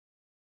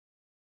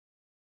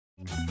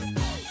Alright,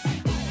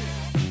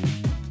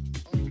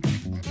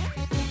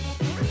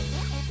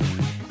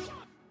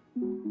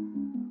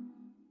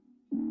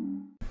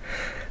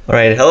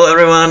 hello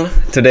everyone!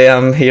 Today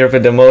I'm here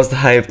with the most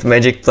hyped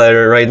Magic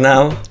player right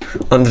now,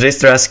 Ondřej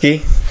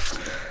Stráský.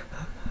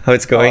 How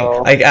it's going?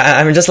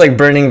 I'm just like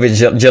burning with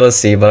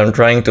jealousy, but I'm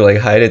trying to like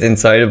hide it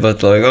inside,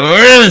 but like...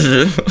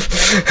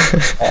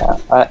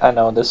 Yeah, I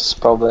know this is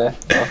probably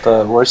one of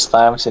the worst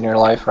times in your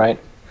life, right?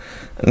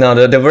 No,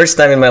 the worst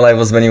time in my life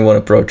was when you won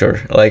a Pro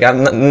Tour. Like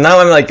now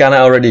I'm like kind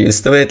of already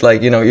used to it.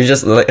 Like, you know, you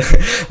just like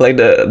like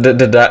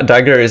the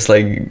dagger is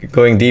like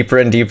going deeper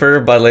and deeper,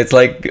 but it's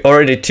like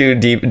already too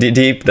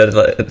deep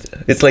that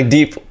it's like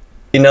deep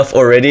enough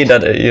already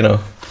that you know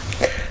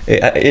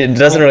it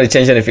doesn't really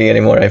change anything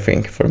anymore. I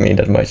think for me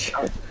that much.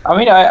 I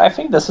mean, I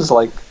think this is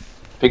like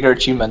bigger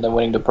achievement than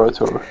winning the Pro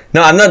Tour.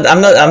 No, I'm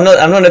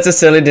not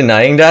necessarily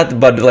denying that,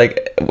 but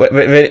like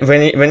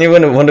when you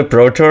won the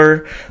Pro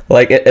Tour,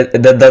 like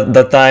at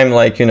that time,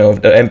 like, you know,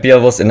 the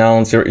MPL was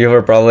announced, you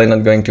were probably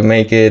not going to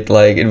make it.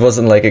 Like it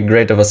wasn't like a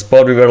great of a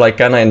spot. We were like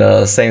kind of in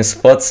the same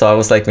spot, so I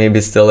was like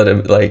maybe still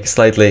like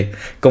slightly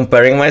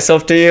comparing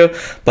myself to you.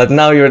 But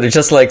now you're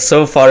just like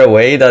so far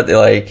away that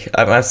like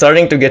I'm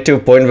starting to get to a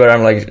point where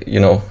I'm like, you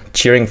know,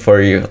 cheering for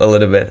you a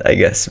little bit, I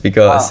guess,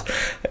 because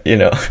you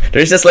know,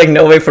 there's just like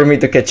no way for me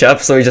to catch up,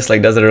 so it just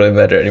like doesn't really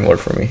matter anymore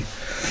for me.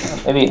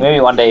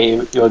 Maybe one day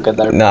you will get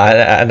there. No,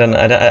 I don't.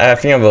 I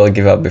think I will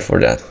give up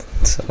before that.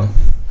 So.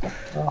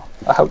 Well,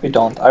 I hope you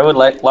don't. I would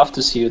love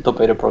to see you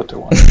top 8 a Pro Tour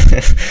one.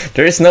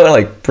 There is no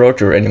like Pro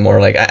Tour anymore.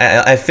 Like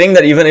I think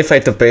that even if I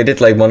top 8 it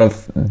like one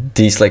of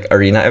these like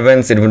arena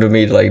events, it would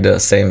be like the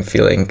same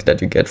feeling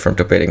that you get from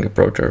top 8ing the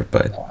Pro Tour.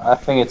 But I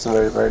think it's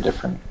very, very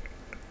different.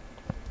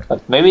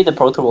 But maybe the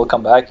Pro Tour will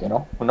come back. You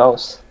know, who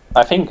knows?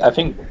 I think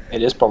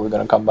it is probably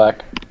gonna come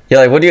back. Yeah,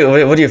 like what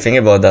do you think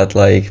about that?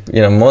 Like,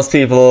 you know, most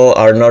people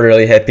are not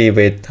really happy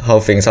with how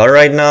things are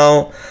right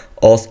now.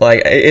 Also,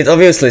 like it's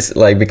obviously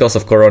like because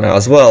of Corona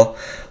as well.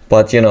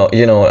 But you know,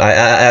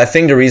 I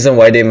think the reason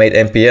why they made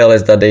MPL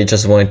is that they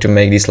just wanted to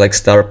make these like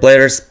star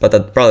players, but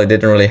that probably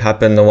didn't really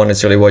happen. No one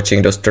is really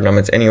watching those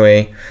tournaments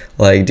anyway.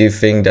 Like, do you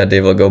think that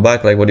they will go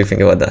back? Like, what do you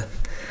think about that?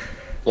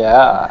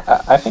 Yeah,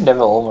 I think they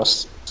will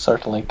almost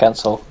certainly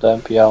cancel the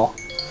MPL.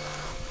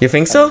 You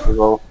think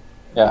so?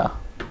 Yeah,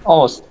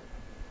 almost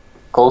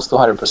close to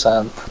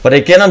 100%. But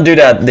they cannot do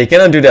that. They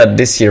cannot do that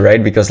this year,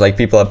 right? Because like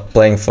people are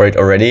playing for it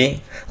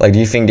already. Like, do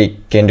you think they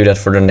can do that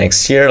for the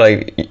next year?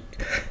 Like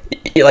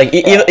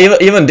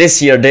even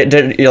this year,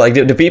 they're like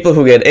the people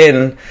who get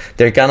in,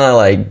 they're kind of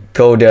like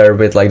go there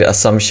with like the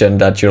assumption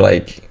that you're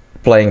like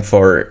playing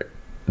for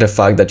the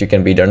fact that you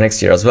can be there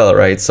next year as well,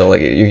 right? So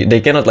like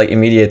they cannot like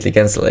immediately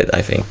cancel it,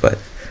 I think. But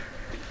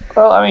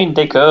well, I mean,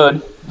 they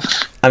could.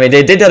 I mean,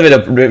 they did that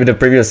with the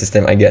previous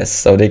system, I guess,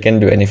 so they can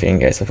do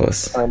anything, I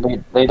suppose. I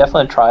mean, they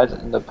definitely tried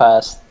in the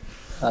past,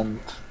 and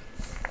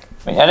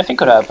I mean, anything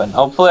could happen.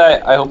 Hopefully,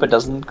 I hope it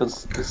doesn't,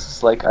 because this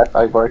is like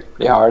I worked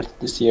pretty hard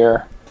this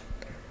year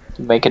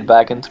to make it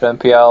back into the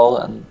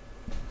MPL, and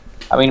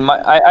I mean,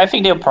 I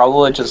think they'll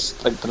probably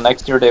just like the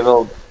next year they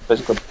will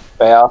basically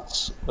pay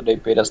us what they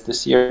paid us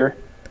this year,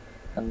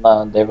 and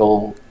they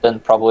will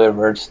then probably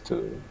revert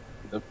to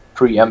the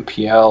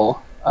pre-MPL.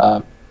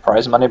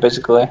 Prize money,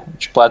 basically,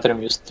 which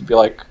Platinum used to be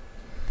like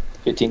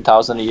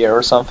 15,000 a year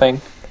or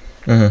something.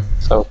 Mm-hmm.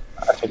 So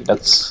I think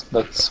that's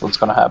what's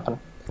gonna happen.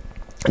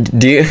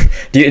 Do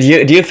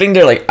you think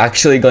they're like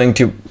actually going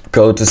to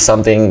go to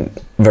something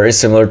very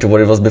similar to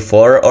what it was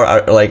before, or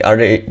are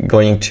they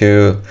going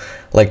to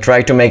like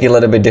try to make it a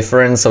little bit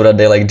different so that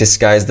they like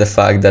disguise the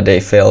fact that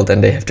they failed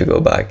and they have to go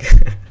back?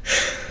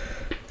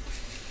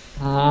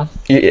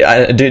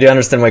 Do you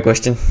understand my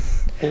question?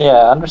 Yeah,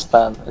 I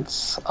understand.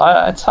 It's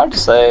hard to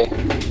say.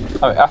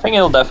 I mean, I think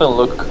it'll definitely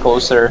look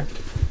closer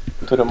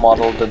to the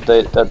model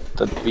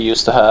that we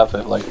used to have,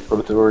 with like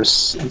Pro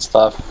Tours and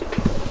stuff.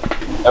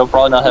 It will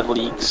probably not have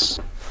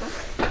leaks.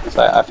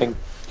 So I think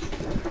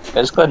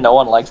basically no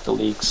one likes the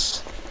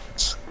leaks.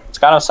 It's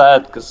kind of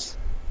sad because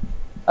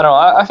I don't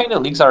know. I think the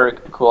leaks are a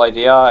cool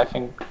idea. I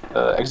think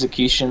the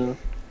execution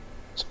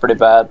is pretty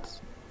bad.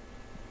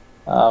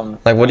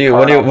 Like what do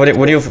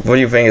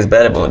you think is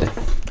bad about it?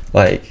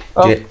 Like,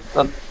 well,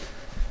 I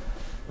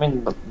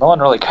mean, no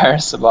one really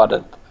cares about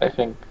it, I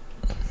think.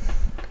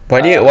 Why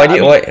do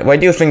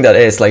you think that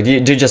is? Like, do you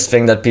just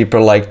think that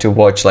people like to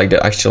watch like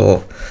the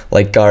actual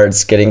like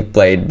cards getting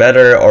played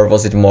better, or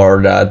was it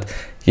more that,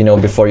 you know,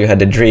 before you had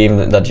the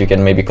dream that you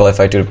can maybe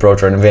qualify to the Pro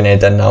Tour and win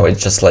it, and now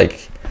it's just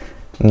like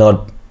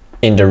not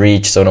in the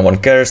reach, so no one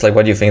cares? Like,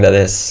 what do you think that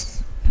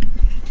is?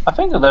 I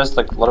think that there's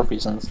like a lot of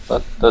reasons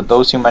that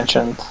those you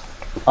mentioned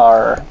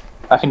are.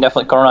 I think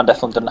definitely Corona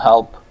definitely didn't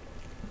help.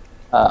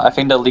 I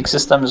think the league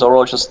system is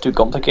overall just too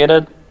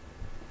complicated.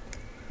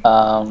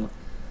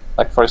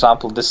 Like for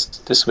example,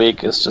 this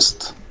week is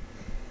just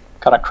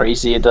kind of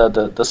crazy.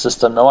 The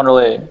system, no one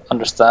really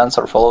understands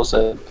or follows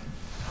it.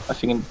 I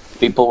think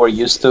people were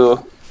used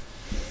to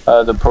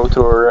the Pro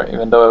Tour,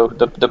 even though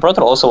the Pro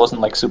Tour also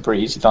wasn't like super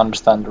easy to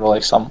understand. There were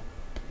like some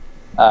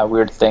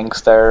weird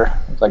things there,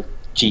 like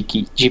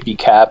GP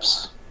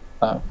caps,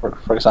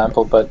 for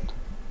example. But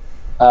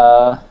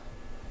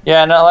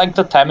yeah, and I like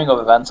the timing of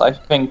events. I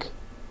think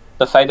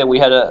the fact that we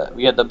had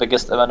the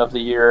biggest event of the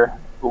year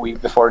a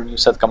week before a new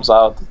set comes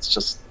out, it's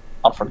just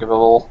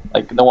unforgivable.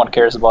 Like, no one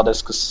cares about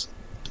this because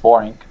it's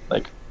boring.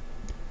 Like,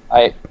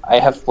 I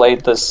have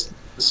played this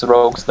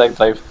rogues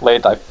that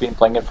I've been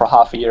playing it for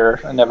half a year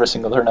in every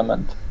single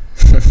tournament,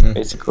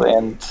 basically.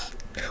 And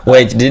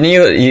wait,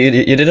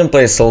 you didn't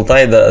play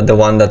Sultai, the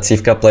one that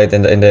Sivka played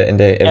in the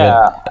event?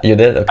 Yeah, you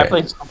did. Okay. I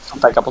played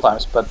Sultai a couple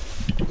times, but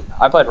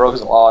I played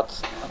rogues a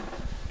lot.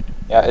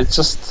 Yeah, it's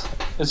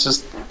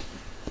just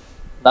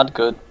not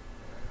good.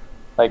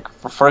 Like,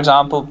 for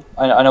example,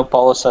 I know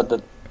Paulo said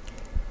that,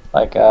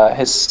 like,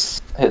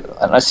 his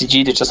an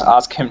SCG, they just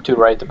ask him to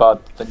write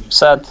about the new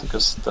set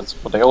because that's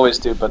what they always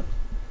do. But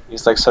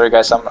he's like, sorry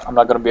guys, I'm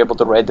not gonna be able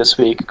to write this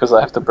week because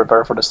I have to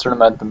prepare for this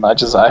tournament, and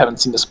I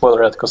haven't seen the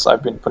spoiler yet because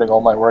I've been putting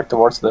all my work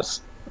towards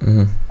this.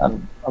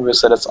 And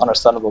obviously that's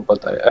understandable.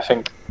 But I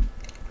think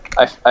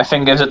if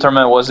the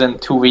tournament was in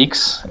 2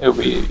 weeks, it would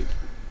be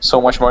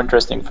so much more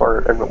interesting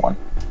for everyone.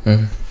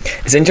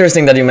 It's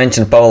interesting that you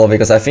mentioned Paulo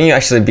because I think you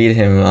actually beat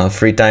him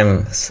 3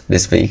 times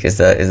this week. Is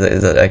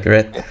that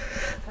accurate?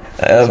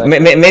 Yeah.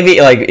 Maybe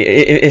like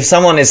if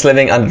someone is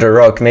living under a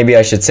rock, maybe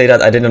I should say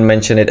that I didn't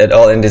mention it at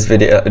all in this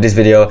video.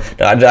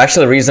 The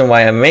actual reason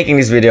why I'm making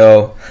this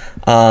video,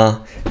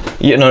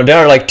 there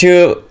are like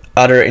 2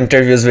 other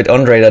interviews with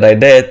Ondřej that I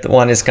did.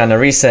 One is kind of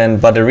recent,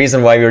 but the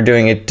reason why we're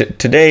doing it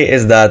today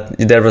is that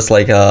there was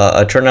like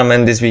a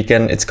tournament this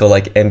weekend. It's called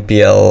like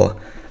MPL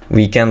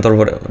weekend, or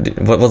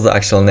what was the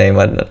actual name?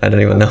 I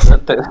don't even know.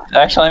 The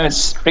actual name is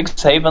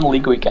Strixhaven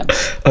League Weekend.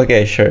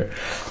 Okay, sure.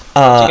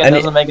 It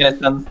doesn't make any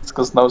sense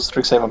because no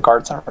Strixhaven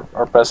cards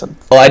are present.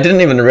 Oh, I didn't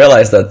even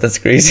realize that. That's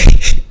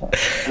crazy.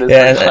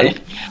 Yeah,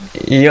 and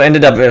you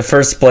ended up in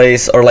first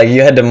place, or like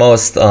you had the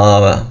most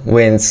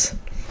wins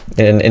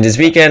in this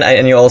weekend,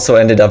 and you also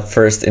ended up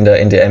first in the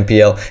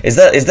MPL.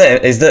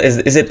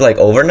 Is it like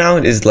over now?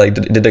 Is like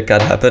did the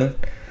cut happen?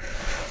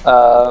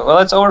 Well,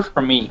 it's over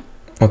for me.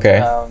 Okay.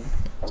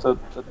 So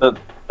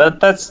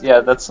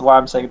that's why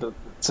I'm saying the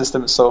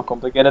system is so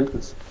complicated.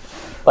 Cause,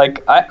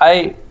 like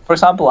I for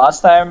example,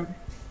 last time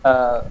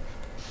I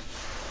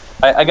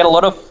got a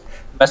lot of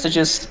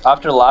messages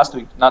after last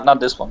week, not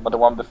this one, but the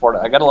one before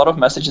that. I got a lot of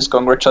messages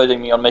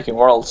congratulating me on making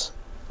Worlds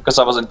because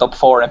I was in top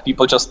 4, and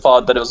people just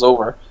thought that it was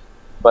over.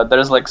 But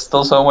there's like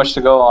still so much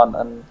to go on,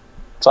 and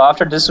so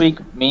after this week,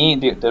 me,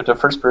 the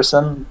first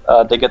person,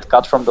 they get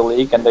cut from the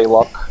league and they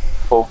lock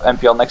both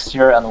MPL next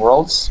year and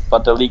Worlds,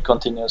 but the league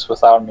continues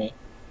without me.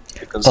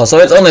 So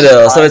it's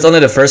only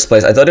the first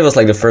place. I thought it was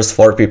like the first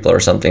 4 people or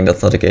something.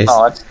 That's not the case.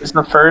 No, it's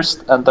the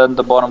first, and then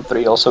the bottom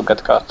 3 also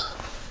get cut.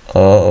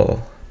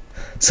 Oh,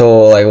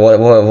 so like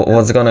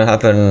what's gonna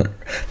happen?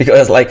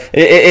 Because like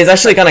it's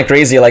actually kind of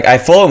crazy. Like I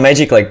follow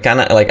Magic like kind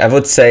of like I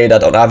would say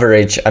that on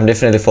average I'm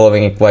definitely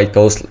following it quite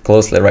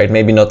closely, right?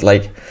 Maybe not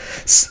like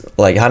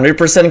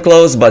 100%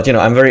 close, but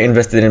I'm very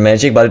invested in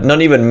Magic. But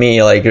not even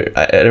me like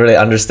I really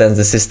understands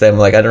the system.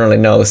 Like I don't really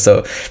know.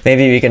 So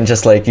maybe we can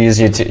just like use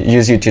you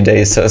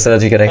today so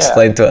that you can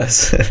explain to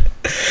us.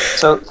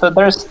 So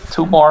there's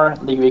 2 more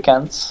league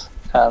weekends,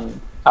 and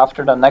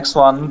after the next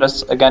one,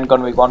 there's again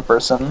gonna be 1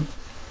 person.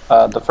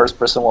 The first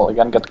person will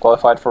again get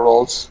qualified for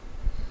Worlds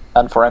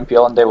and for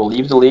MPL, and they will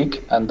leave the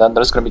league. And then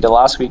there's going to be the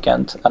last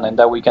weekend, and in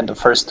that weekend the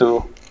first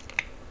 2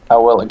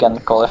 will again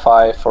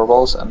qualify for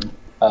Worlds and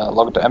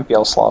log the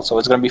MPL slot. So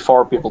it's going to be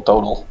 4 people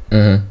total.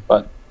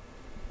 But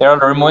they're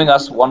removing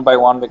us one by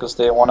one because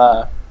they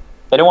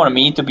don't want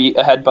me to be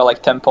ahead by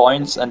like 10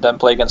 points and then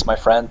play against my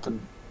friend.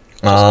 And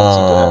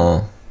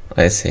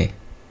I see.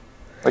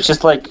 Which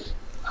is like,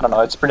 I don't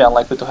know, it's pretty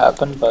unlikely to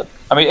happen, but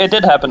I mean, it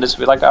did happen this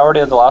week. Like, I already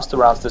had the last 2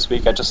 rounds this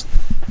week. I just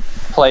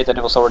played that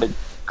it was already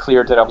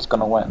clear that I was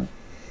gonna win.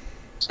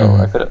 So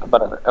I could,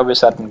 but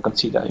obviously I didn't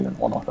concede even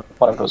one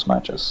of those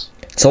matches.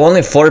 So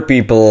only 4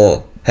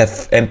 people have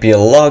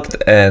MPL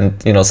locked,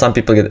 and some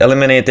people get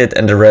eliminated,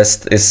 and the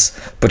rest is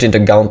put into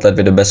gauntlet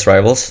with the best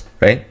rivals,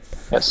 right?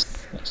 Yes.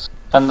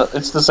 And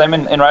it's the same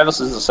in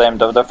rivals. Is the same.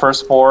 The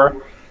first 4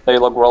 they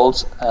log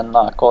Worlds and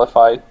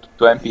qualify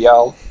to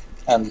MPL,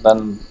 and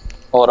then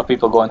a lot of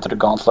people go into the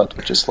gauntlet,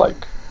 which is like,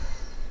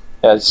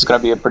 yeah, it's going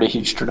to be a pretty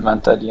huge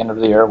tournament at the end of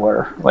the year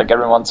where like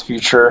everyone's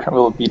future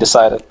will be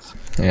decided.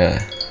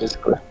 Yeah,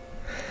 basically.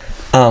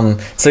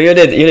 So you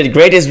did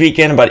great this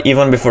weekend, but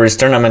even before this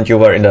tournament, you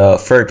were in the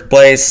 3rd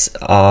place.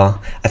 I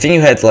think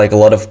you had like a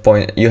lot of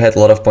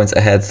points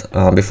ahead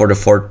before the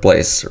 4th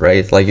place,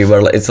 right? Like you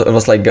were, it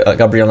was like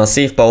Gabriela,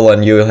 Steve, Paulo,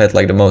 and you had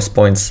like the most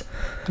points.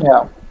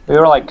 Yeah, we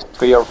were like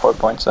 3 or 4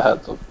 points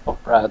ahead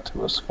of Brad,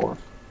 who was 4th.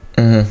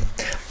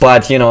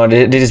 But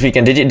this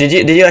weekend,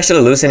 did you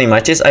actually lose any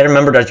matches? I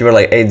remember that you were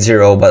like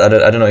 8-0, but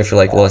I don't know if you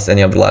like lost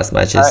any of the last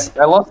matches.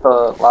 I lost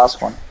the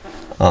last one.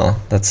 Oh,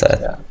 that's sad.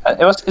 Yeah,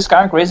 it's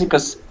kind of crazy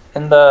because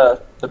in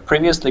the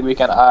previous league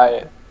weekend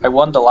I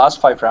won the last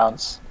 5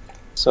 rounds,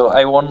 so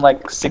I won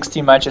like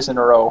 60 matches in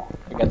a row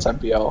against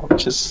MPL,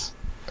 which is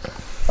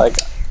like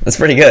That's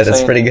pretty good.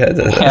 That's pretty good.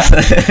 Yeah.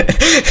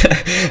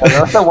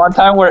 That's the one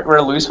time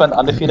where Luis went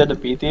undefeated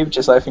at PT, which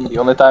is I think the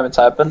only time it's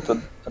happened,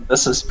 and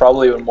this is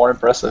probably even more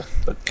impressive.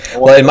 But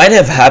well, it might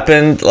have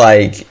happened,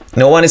 like,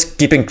 no one is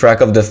keeping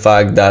track of the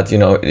fact that, you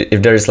know,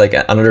 if there is like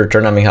another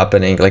tournament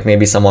happening, like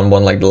maybe someone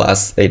won like the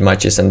last 8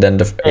 matches and then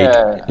the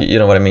you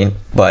know what I mean?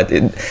 But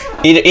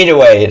either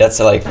way, that's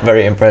like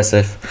very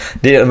impressive.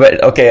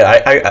 Okay,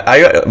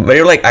 were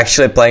you like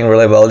actually playing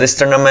really well this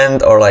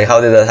tournament, or like how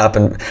did that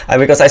happen?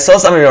 Because I saw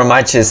some of your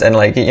matches and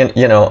like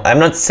you know, I'm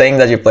not saying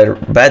that you played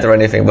bad or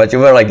anything, but you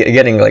were like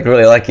getting like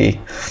really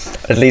lucky,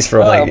 at least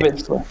from like.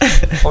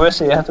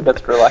 Obviously, you have to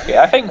get really lucky.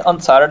 I think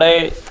on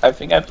Saturday, I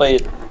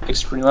played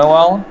extremely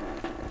well.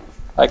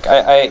 Like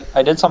I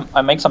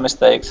make some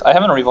mistakes. I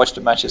haven't rewatched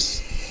the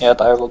matches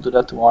yet. I will do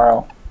that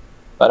tomorrow.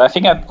 But I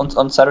think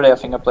on Saturday I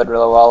played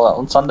really well.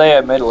 On Sunday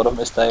I made a lot of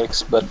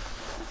mistakes, but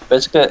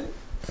basically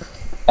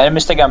any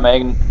mistake I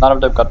made, none of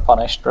them got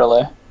punished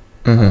really.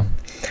 Mm-hmm.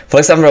 For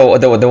example,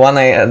 the one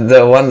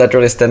that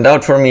really stand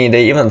out for me,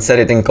 they even said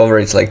it in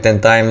coverage like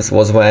 10 times,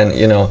 was when,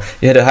 you know,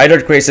 you had a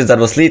Hydroid Crisis that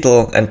was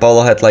lethal and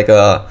Paulo had like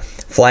a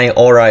flying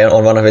aura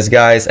on one of his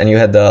guys, and you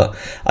had the,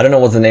 I don't know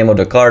what's the name of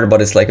the card,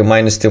 but it's like a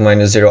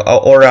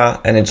 -2/-0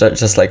 aura, and it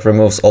just like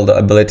removes all the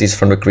abilities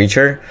from the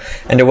creature.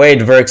 And the way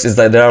it works is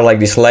that there are like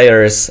these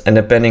layers, and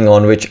depending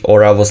on which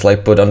aura was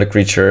like put on the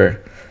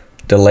creature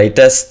the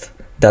latest,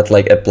 that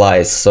like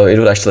applies, so it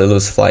would actually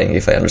lose flying,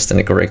 if I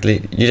understand it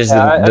correctly. You just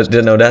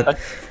didn't know that?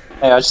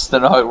 I just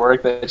didn't know how it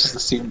worked. I just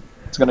assumed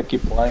it's gonna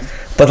keep flying.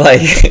 But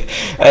like,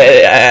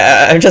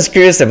 I'm just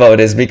curious about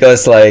this,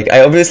 because like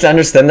I obviously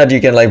understand that you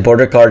can like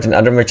border card in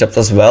other matchups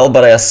as well,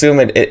 but I assume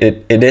it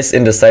is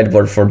in the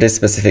sideboard for this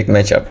specific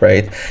matchup,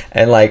 right?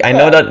 And like I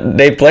know that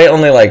they play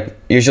only like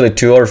usually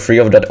 2 or 3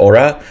 of that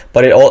aura,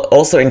 but it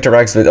also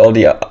interacts with all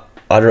the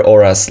other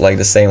auras like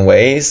the same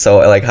way. So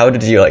like, how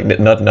did you like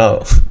not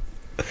know?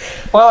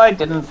 Well, I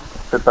didn't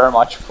prepare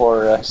much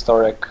for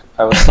Historic.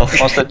 I was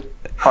mostly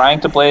trying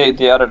to play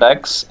the other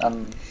decks,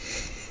 and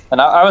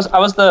I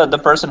was the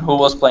person who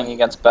was playing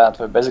against Bat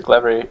for basically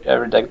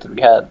every deck that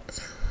we had.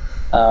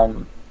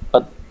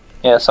 But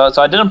yeah, so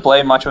I didn't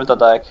play much with the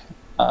deck.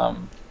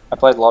 I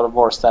played a lot of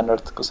more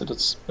standard because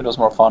it was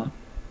more fun.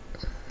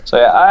 So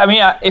yeah, I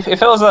mean, if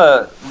it was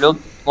a real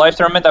life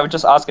tournament, I would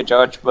just ask a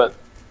judge. But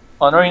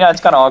on Arena, it's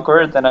kind of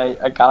awkward, and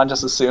I kind of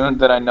just assumed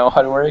that I know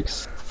how it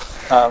works,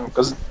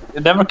 because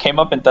it never came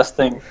up in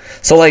testing.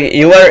 So like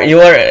you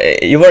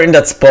were in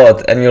that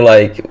spot and you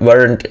like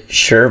weren't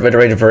sure whether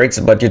it works,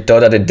 but you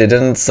thought that it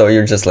didn't, so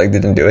you just like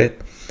didn't do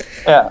it.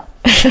 Yeah.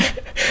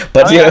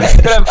 But I mean,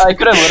 I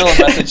could have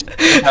little message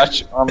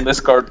touch on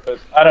Discord, but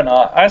I don't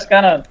know. I was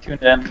kind of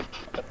tuned in to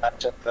the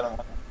match. I don't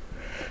know.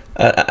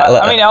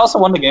 I mean, I also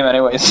won the game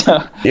anyway,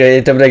 so. Yeah, you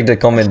have to make the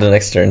comment the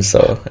next turn,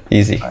 so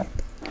easy. Right.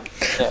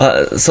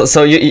 Yeah.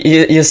 So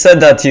you said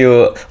that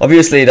you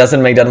obviously it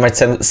doesn't make that much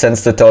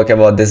sense to talk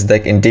about this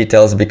deck in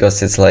details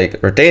because it's like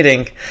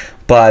rotating,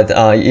 but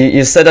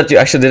you said that you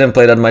actually didn't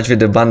play that much with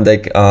the Ban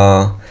deck,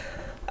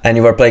 and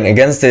you were playing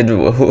against it.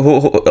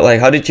 Like,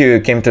 how did you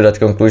came to that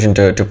conclusion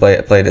to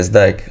play this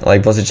deck?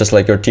 Like, was it just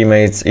like your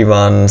teammates,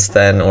 Ivan,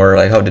 Stan, or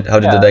like how did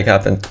the deck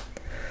happen?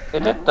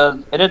 It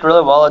did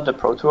really well at the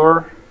Pro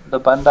Tour, the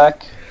Ban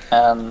deck,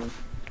 and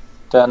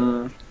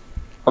then.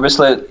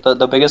 Obviously,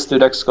 the biggest 2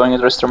 decks going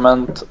into this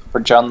tournament were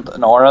Junt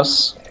and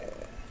Auras,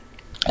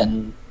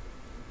 and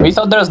we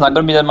thought there's not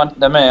going to be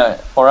that many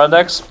Aura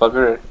decks, but we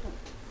were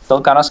still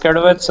kind of scared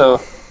of it,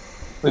 so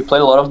we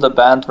played a lot of the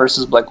Band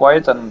versus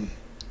Black-White, and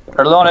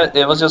early on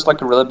it was just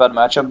like a really bad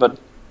matchup, but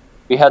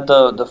we had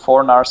the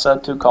 4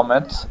 Narset to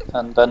commit,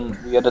 and then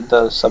we added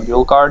the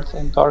Subdual card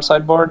into our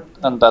sideboard,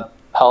 and that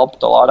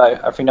helped a lot.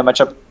 I think the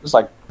matchup was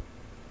like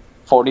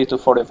 40 to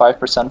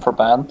 45% for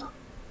Band.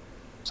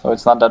 So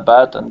it's not that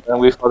bad, and then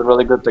we fought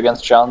really good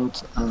against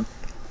Junt, and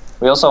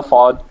we also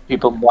thought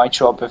people might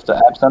show up with the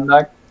Absent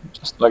deck,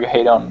 just like a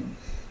hate on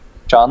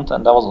Junt,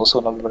 and that was also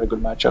not a very good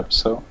matchup.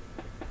 So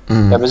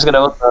yeah, basically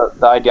that was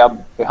the idea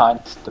behind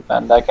the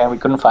Ban deck, and we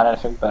couldn't find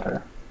anything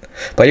better.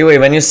 By the way,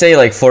 when you say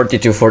like 40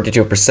 to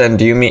 42%,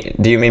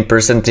 do you mean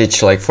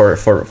percentage like for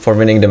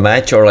winning the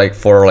match, or like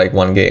for like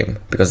one game?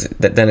 Because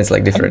then it's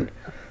like different.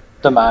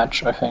 The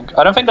match, I think.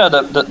 I don't think that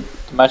the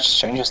match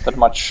changes that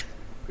much.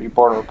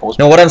 Report or post.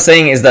 No, what I'm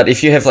saying is that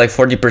if you have like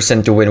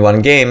 40% to win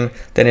one game,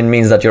 then it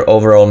means that your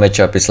overall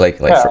matchup is like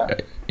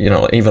you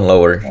know, even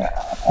lower. Yeah,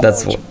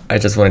 that's what I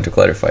just wanted to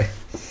clarify.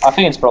 I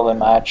think it's probably a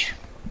match.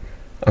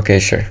 Okay,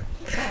 sure.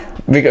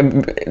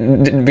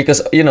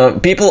 Because you know,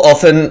 people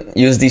often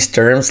use these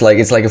terms like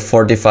it's like a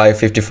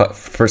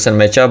 45-55%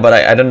 matchup, but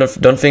I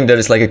don't think there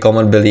is like a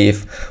common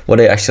belief what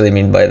they actually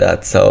mean by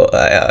that. So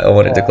I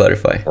wanted to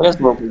clarify. It is a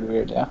little bit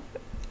weird, yeah.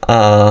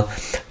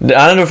 The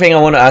another thing I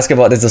want to ask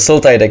about is the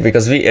Sultai deck,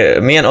 because me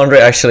and Ondřej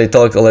actually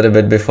talked a little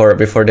bit before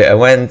the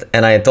event,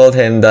 and I told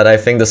him that I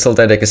think the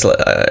Sultai deck is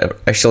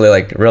actually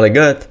like really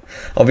good.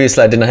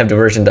 Obviously, I didn't have the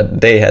version that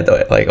they had,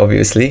 like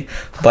obviously,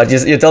 but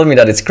you told me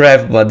that it's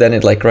crap, but then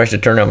it like crushed the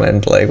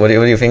tournament. Like, what do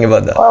you think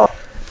about that? Well,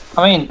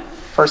 I mean,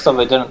 first off,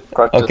 it didn't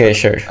crush. Okay,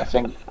 sure. I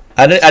think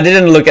I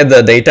didn't look at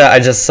the data. I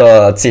just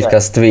saw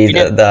Tsivka's tweet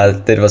Yeah.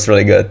 that it was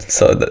really good.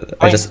 So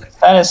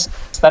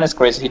Stan is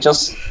crazy. He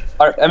just,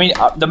 I mean,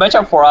 the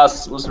matchup for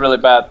us was really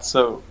bad,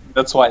 so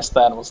that's why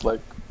Stan was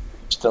like,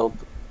 still.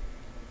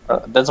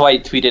 That's why he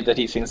tweeted that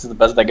he thinks it's the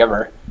best deck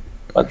ever.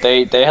 But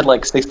they had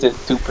like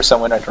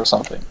 62% win rate or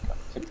something.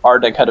 Our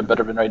deck had a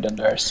better win rate than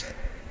theirs.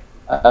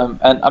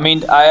 And I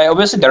mean,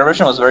 obviously their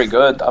version was very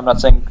good. I'm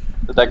not saying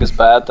the deck is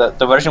bad.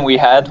 The version we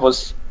had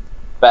was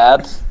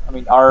bad. I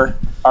mean, our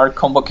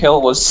combo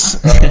kill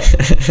was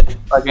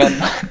again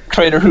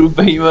Crater Hoop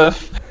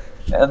Behemoth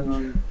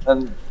and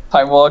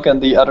Time Walk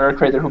and the other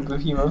Crater Hoop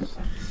Behemoth,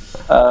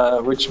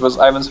 which was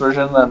Ivan's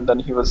version, and then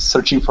he was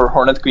searching for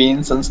Hornet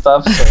Queens and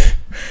stuff.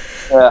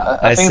 So yeah,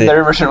 I think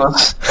their version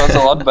was a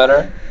lot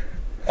better.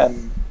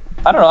 And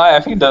I don't know. I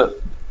think the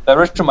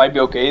version might be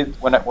okay.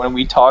 When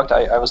we talked,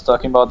 I was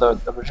talking about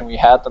the version we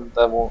had and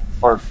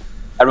or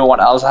everyone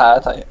else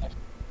had.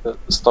 The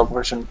stock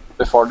version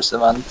before this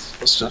event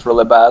was just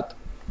really bad.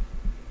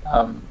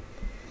 And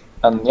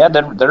yeah,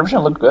 their version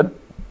looked good.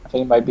 I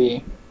think it might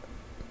be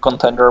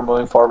contender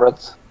moving forward.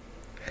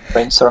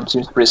 Brainstorm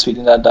seems pretty sweet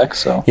in that deck.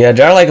 So yeah,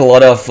 there are like a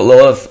lot of.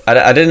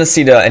 I didn't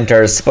see the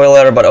entire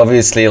spoiler, but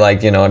obviously,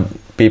 like, you know,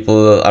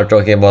 people are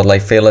talking about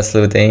like Fearless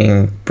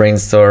Looting,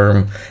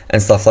 Brainstorm,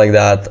 and stuff like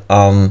that.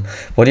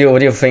 What do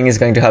you think is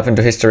going to happen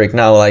to Historic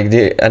now? Like,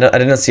 I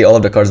didn't see all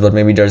of the cards, but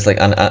maybe there's like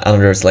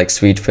another like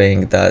sweet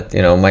thing that,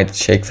 you know, might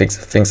shake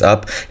things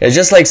up. It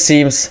just like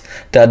seems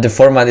that the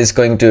format is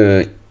going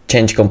to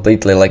change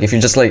completely. Like, if you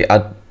just like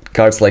add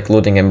cards like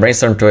Looting and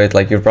Brainstorm to it,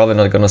 like, you're probably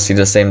not gonna see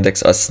the same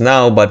decks as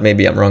now. But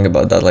maybe I'm wrong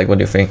about that. Like, what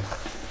do you think?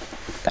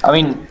 I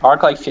mean,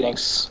 Arc like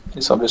Phoenix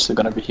is obviously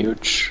gonna be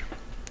huge.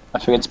 I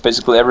think it's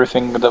basically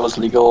everything that was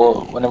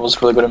legal when it was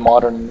really good in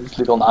Modern is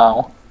legal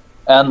now.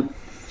 And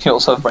you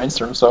also have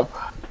Brainstorm, so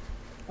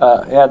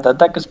yeah, that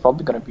deck is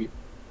probably going to be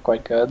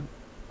quite good.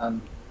 And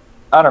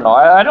I don't know,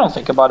 I don't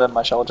think about it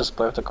much, I'll just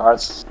play with the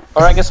cards.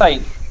 Or I guess I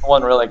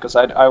won't really, because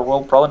I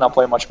will probably not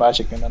play much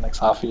Magic in the next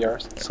half a year,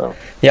 so.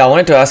 Yeah, I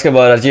wanted to ask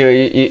about that.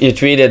 You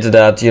tweeted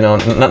that, you know,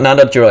 now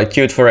that you're like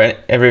cute for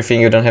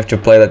everything, you don't have to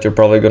play, that you're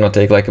probably going to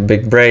take like a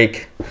big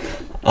break.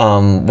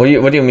 What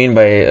do you mean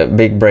by a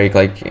big break?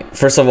 Like,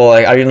 first of all,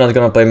 like, are you not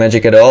gonna play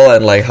Magic at all,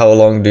 and like, how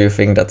long do you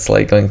think that's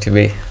like going to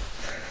be?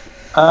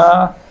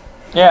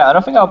 Yeah, I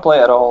don't think I'll play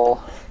at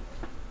all.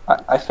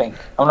 I think,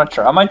 I'm not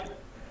sure. I might.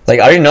 Like,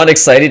 are you not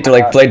excited to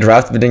like play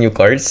draft with the new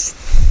cards?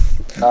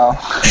 No.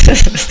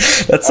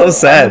 That's so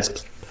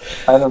sad.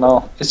 I don't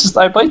know. It's just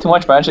I play too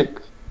much Magic,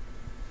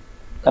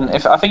 and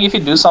I think if you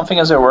do something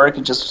as your work,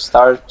 it just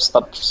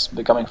stops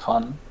becoming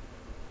fun.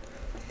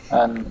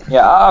 And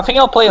yeah, I think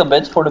I'll play a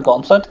bit for the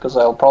Gauntlet, because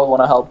I'll probably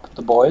want to help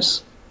the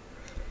boys.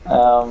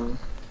 And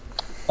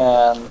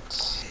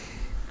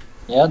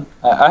yeah,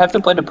 I have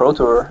to play the Pro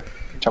Tour,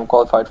 which I'm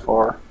qualified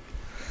for.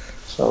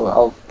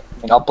 So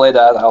I'll play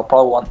that. I'll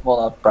probably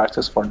will not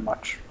practice for it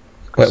much.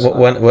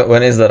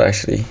 When is that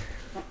actually?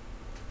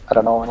 I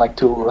don't know, in like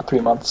 2 or 3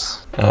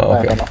 months. Oh, okay.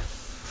 I don't know.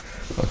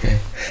 Okay,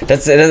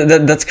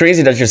 that's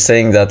crazy that you're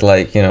saying that,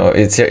 like, you know,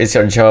 it's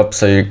your job,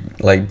 so you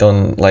like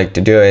don't like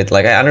to do it.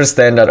 Like, I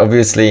understand that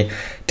obviously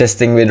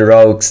testing with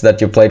rogues that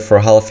you played for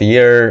half a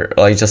year,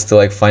 like, just to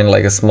like find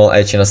like a small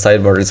edge in a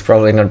sideboard, it's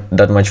probably not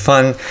that much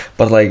fun.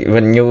 But like,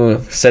 when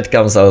new set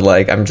comes out,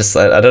 like, I don't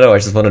know, I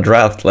just want to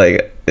draft.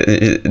 Like,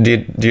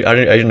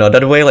 are you not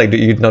that way? Like, do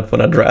you not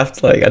want to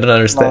draft? Like, I don't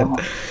understand. No.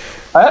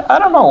 I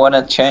don't know when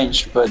it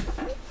changed, but.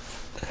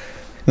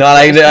 No,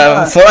 like,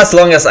 for as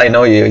long as I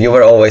know you, you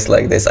were always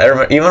like this. I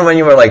remember even when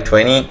you were like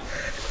 20,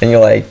 and you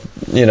like,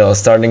 you know,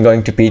 starting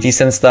going to PTs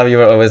and stuff, you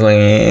were always like,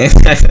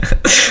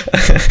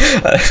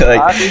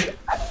 like,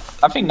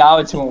 I think now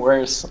it's even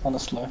worse,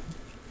 honestly.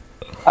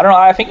 I don't know.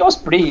 I think I was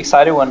pretty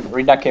excited when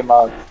Arena came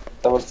out.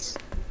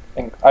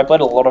 I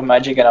played a lot of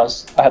Magic, and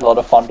I had a lot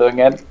of fun doing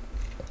it.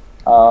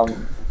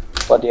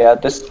 But yeah,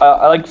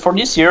 like for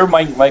this year,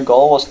 my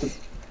goal was to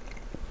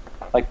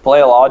like play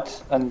a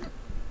lot and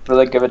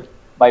really give it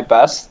my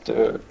best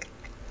to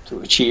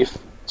achieve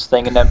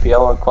staying in MPL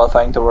or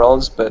qualifying to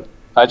Worlds, but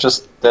I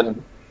just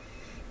didn't.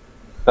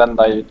 Then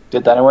I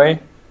did anyway.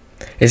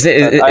 Do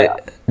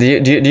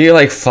you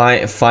like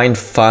find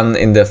fun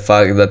in the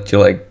fact that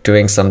you're like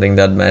doing something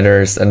that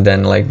matters, and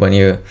then like when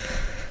you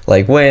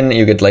like win,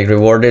 you get like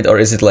rewarded, or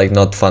is it like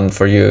not fun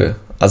for you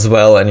as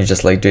well, and you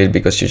just like do it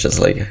because you just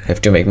like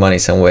have to make money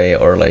some way,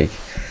 or like?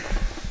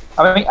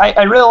 I mean,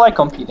 I really like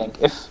competing.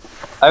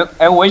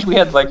 I wish we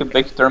had like a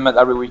big tournament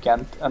every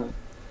weekend, and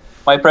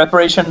my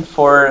preparation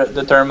for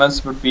the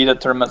tournaments would be the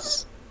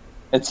tournaments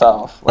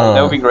itself. Like,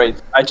 that would be great.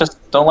 I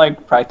just don't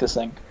like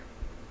practicing.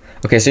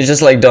 Okay, so you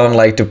just like don't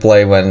like to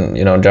play when,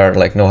 you know, there are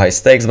like no high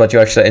stakes, but you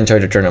actually enjoy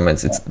the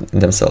tournaments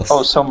themselves.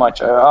 Oh, so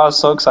much! I was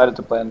so excited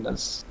to play in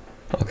this.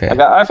 Okay. Like,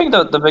 I think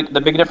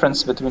the big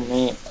difference between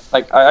me,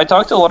 like I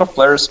talked to a lot of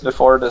players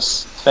before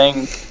this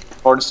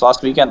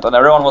last weekend, and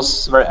everyone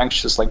was very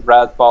anxious, like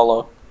Brad,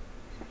 Paulo,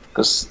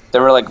 because they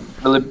were like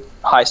really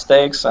high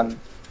stakes, and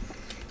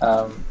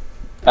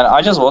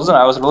I just wasn't.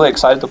 I was really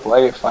excited to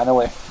play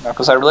finally,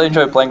 because I really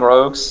enjoy playing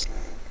rogues.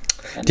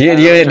 Do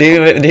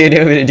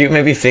you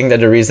maybe think that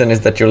the reason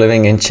is that you're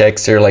living in Czech,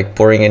 so you're like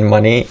pouring in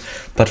money,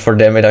 but for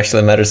them it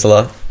actually matters a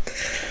lot?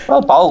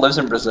 Well, Paulo lives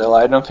in Brazil.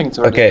 I don't think it's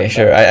really Okay,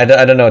 sure. I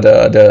don't know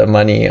the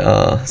money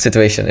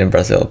situation in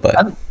Brazil, but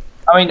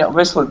I mean,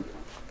 obviously,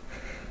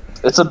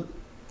 it's a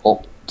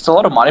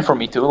lot of money for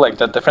me too. Like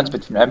the difference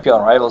between MPL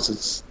and Rivals,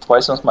 it's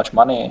twice as much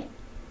money.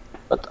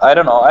 But I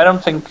don't know. I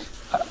don't think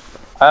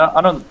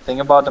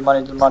about the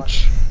money too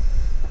much,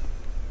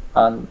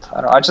 and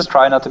I just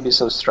try not to be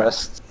so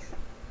stressed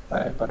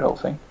by the whole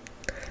thing.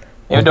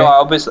 Even though I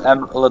obviously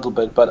am a little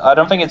bit, but I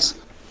don't think it's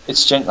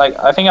changed. Like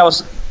I think I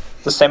was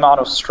the same amount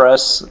of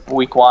stress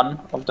week 1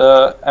 of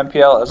the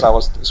MPL as I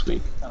was this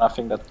week, and I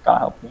think that kind of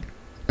helped me.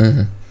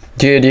 Mm-hmm.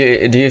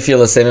 Do you feel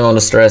the same amount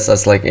of stress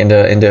as like in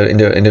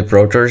the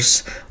Pro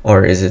Tours,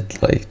 or is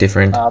it like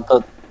different?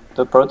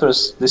 The Pro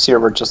Tours this year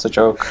were just a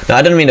joke. No,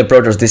 I don't mean the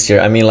Pro Tours this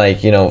year. I mean like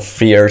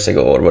 3 years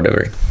ago or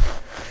whatever.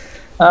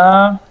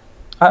 I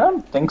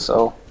don't think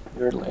so.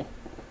 Weirdly,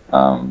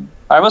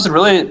 I was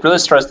really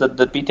stressed that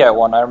the PTI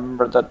won. I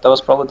remember that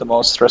was probably the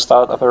most stressed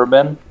out I've ever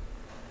been,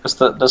 because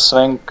the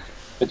swing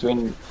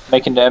between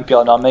making the MPL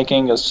and not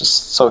making is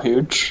just so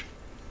huge,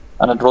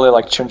 and it really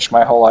like changed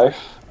my whole life.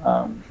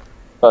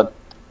 But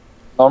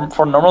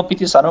for normal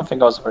PTs, I don't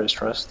think I was very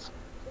stressed.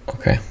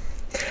 Okay.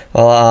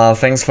 Well,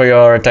 thanks for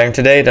your time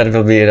today. That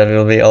will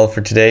be all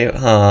for today.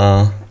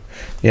 I'm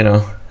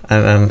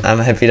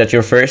happy that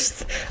you're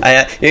first.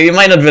 You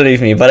might not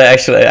believe me, but I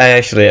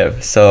actually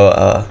am. So.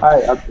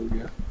 I believe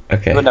you.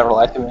 Okay. You would never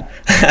lie to me.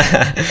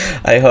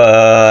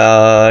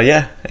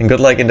 And good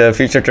luck in the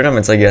future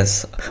tournaments, I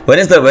guess. When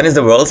is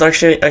the Worlds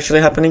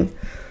actually happening?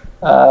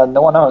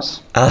 No one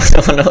knows.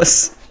 No one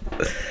knows.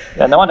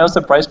 Yeah, no one knows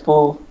the prize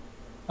pool.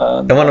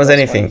 No one knows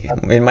anything.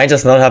 It might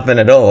just not happen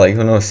at all. Like,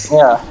 who knows?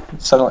 Yeah.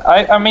 So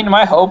I mean,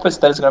 my hope is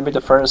that it's gonna be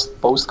the first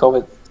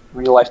post-COVID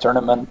real-life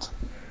tournament,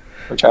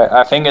 which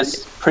I think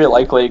is pretty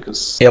likely.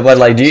 Cause yeah, but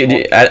like,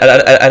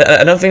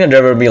 I don't think that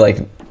there will be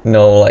like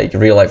no like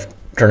real-life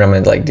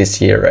tournament like this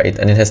year, right?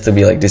 And it has to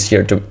be like this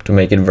year to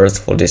make it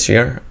worthwhile this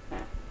year.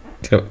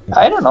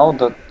 I don't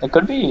know. It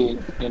could be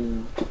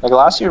in like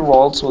last year.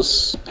 Worlds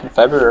was in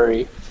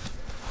February,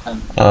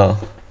 and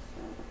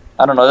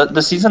I don't know.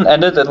 The season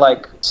ended in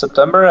like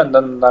September, and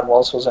then that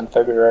Worlds was in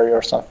February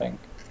or something.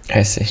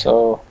 I see.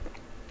 So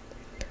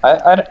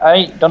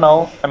I don't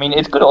know. I mean,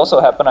 it could also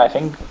happen. I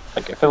think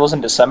like if it was in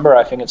December,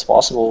 I think it's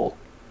possible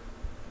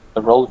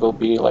the world will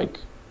be like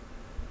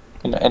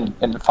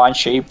in fine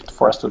shape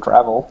for us to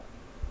travel.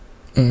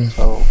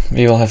 So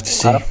we will have to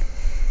see.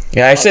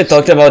 Yeah, I actually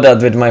talked about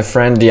that with my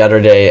friend the other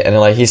day, and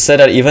like he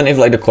said that even if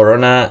like the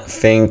corona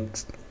thing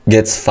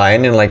gets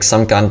fine in like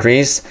some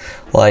countries,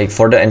 like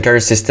for the entire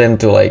system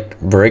to like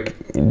work,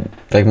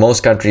 like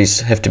most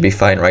countries have to be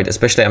fine, right?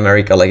 Especially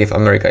America. Like if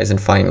America isn't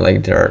fine,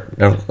 like they're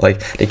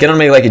like they cannot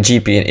make like a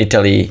GP in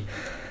Italy,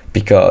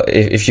 because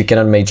if you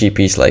cannot make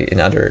GPs like in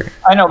other.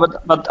 I know,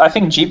 but I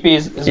think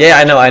GPs. Yeah,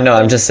 I know.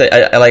 I'm just saying.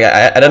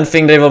 I don't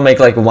think they will make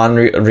like one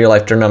real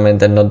life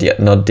tournament and not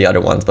the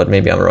other ones. But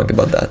maybe I'm wrong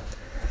about that.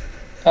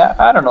 Yeah,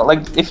 I don't know.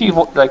 Like if you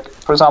like,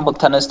 for example,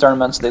 tennis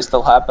tournaments, they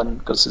still happen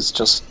because it's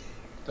just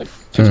like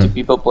 50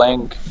 people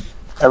playing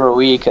every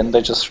week, and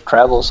they just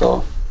travel.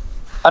 So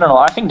I don't know.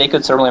 I think they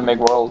could certainly make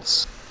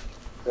Worlds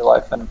real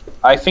life, and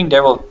I think they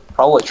will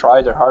probably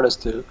try their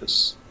hardest to,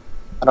 because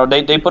I know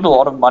they put a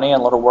lot of money and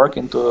a lot of work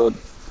into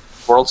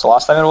Worlds the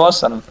last time it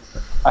was, and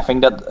I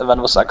think that event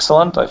was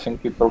excellent. I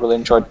think people really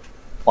enjoyed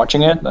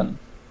watching it, and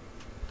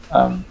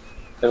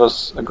it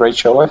was a great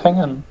show, I think,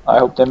 and I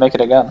hope they make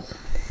it again.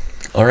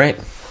 All right.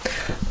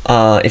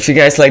 If you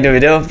guys like the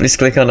video, please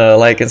click on the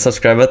like and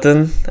subscribe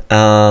button.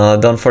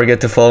 Don't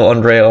forget to follow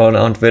Ondřej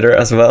on Twitter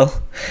as well.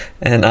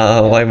 And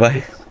bye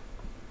bye.